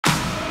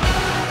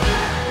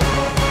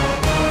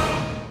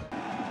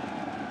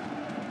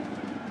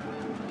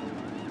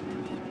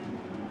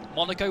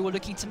Monaco were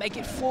looking to make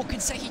it 4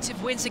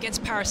 consecutive wins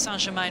against Paris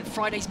Saint-Germain in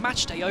Friday's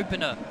matchday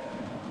opener,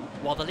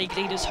 while the league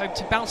leaders hoped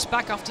to bounce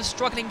back after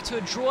struggling to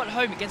a draw at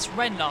home against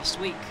Rennes last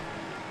week.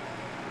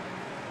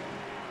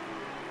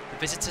 The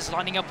visitors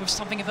lining up with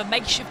something of a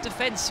makeshift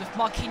defence with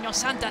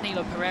Marquinhos and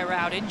Danilo Pereira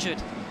out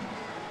injured.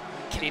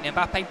 Kylian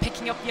Mbappe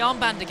picking up the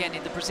armband again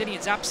in the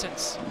Brazilian's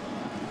absence.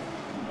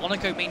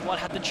 Monaco meanwhile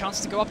had the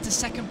chance to go up to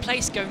second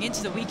place going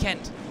into the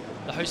weekend.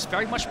 The hosts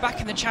very much back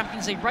in the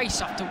Champions League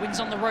race after wins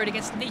on the road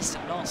against Nice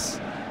and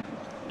Lens.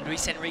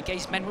 Luis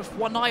Enrique's men with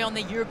one eye on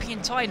their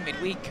European tie in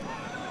midweek.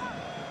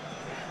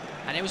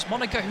 And it was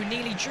Monaco who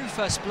nearly drew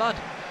first blood.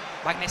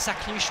 Maghnes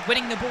AKLIOUCHE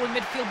winning the ball in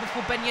midfield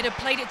before Ben Yedder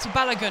played it to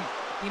Balogun.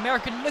 The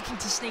American looking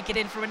to sneak it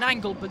in from an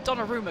angle, but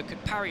Donnarumma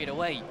could parry it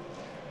away.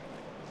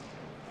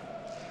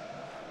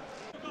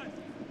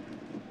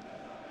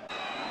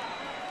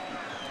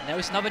 And there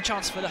was another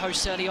chance for the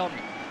hosts early on.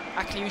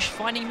 AKLIOUCHE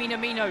finding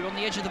MINAMINO on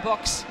the edge of the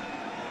box.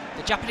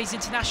 The Japanese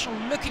international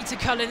looking to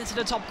curl it into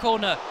the top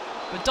corner,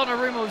 but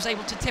Donnarumma was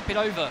able to tip it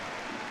over.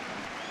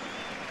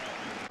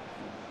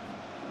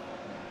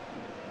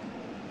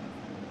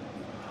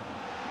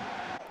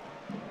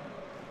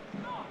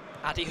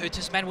 Adi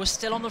Hütter's men were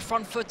still on the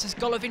front foot as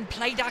Golovin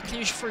played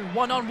AKLIOUCHE through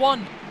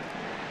one-on-one.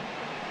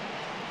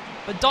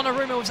 But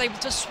Donnarumma was able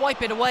to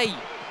swipe it away.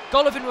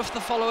 Golovin with the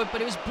follow-up, but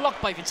it was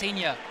blocked by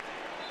Vitinha.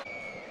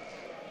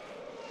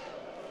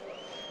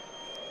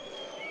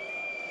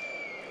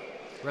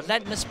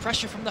 Relentless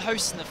pressure from the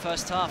hosts in the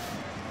first half.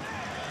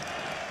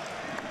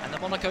 And the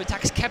Monaco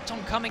attacks kept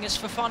on coming as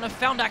FOFANA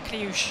found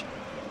AKLIOUCHE.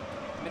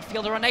 The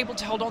midfielder unable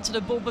to hold on to the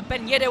ball, but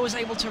Ben Yedder was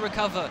able to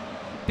recover.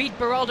 Beat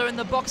Beraldo in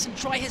the box and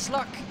try his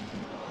luck.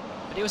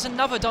 But it was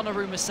another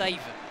Donnarumma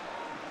save.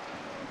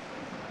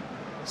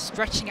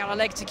 Stretching out a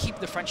leg to keep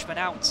the Frenchman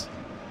out.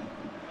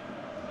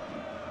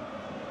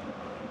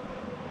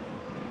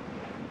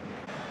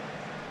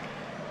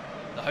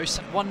 The hosts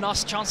had one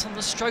last chance on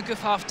the stroke of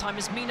half-time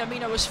as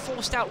MINAMINO was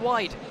forced out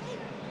wide.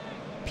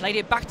 Played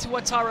it back to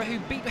OUATTARA, who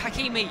beat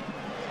Hakimi.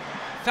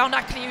 Found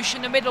AKLIOUCHE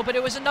in the middle, but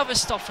it was another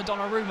stop for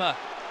Donnarumma.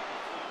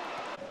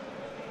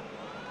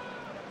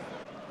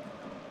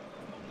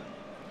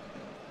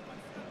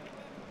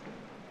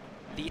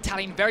 The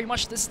Italian very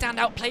much the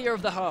standout player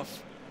of the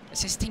half,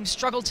 as his team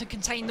struggled to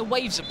contain the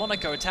waves of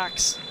Monaco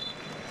attacks.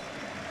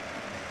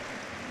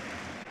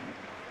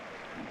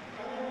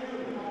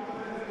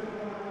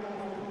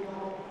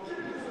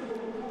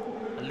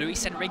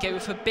 Luis Enrique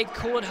with a big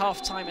call at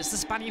half-time as the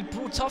Spaniard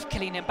brought off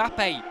Kylian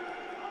Mbappe.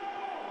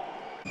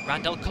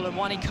 Randall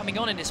Colomwani coming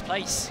on in his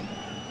place.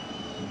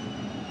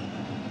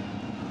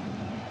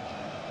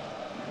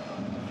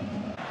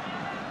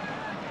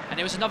 And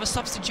there was another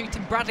substitute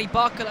in Bradley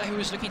Barcola who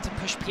was looking to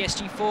push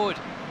PSG forward.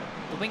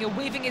 The winger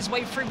weaving his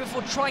way through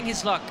before trying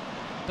his luck,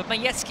 but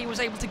MAJECKI was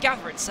able to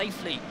gather it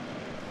safely.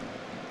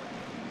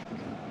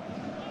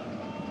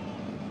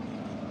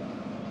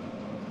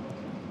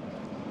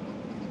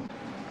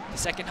 The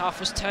second half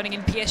was turning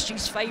in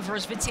PSG's favour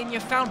as Vitinha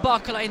found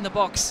Barcola in the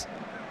box.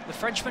 The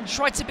Frenchman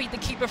tried to beat the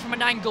keeper from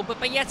an angle, but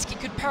MAJECKI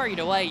could parry it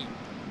away.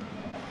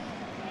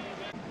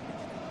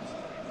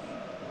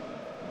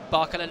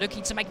 Barcola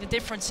looking to make the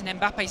difference in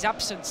Mbappe's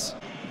absence.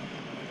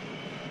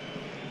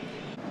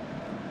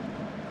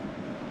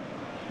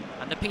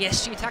 And the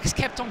PSG attacks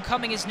kept on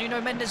coming as Nuno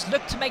Mendes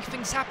looked to make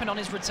things happen on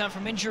his return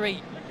from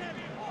injury.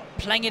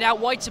 Playing it out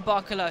wide to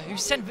Barcola, who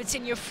sent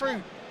Vitinha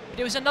through, but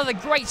it was another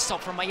great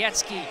stop from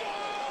MAJECKI.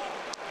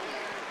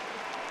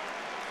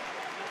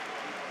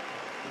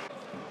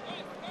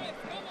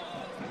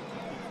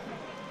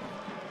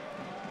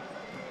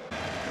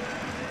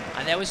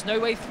 And there was no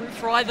way through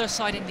for either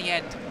side in the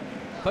end.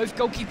 Both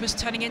goalkeepers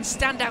turning in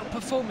standout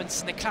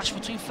performance in the clash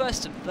between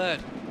first and third.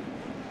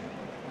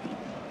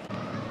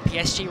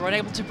 PSG were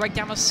unable to break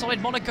down a solid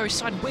Monaco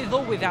side with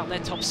or without their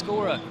top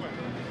scorer,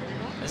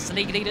 as the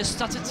league leaders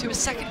stuttered to a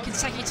second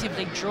consecutive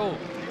league draw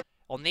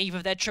on the eve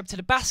of their trip to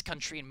the Basque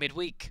Country in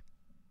midweek.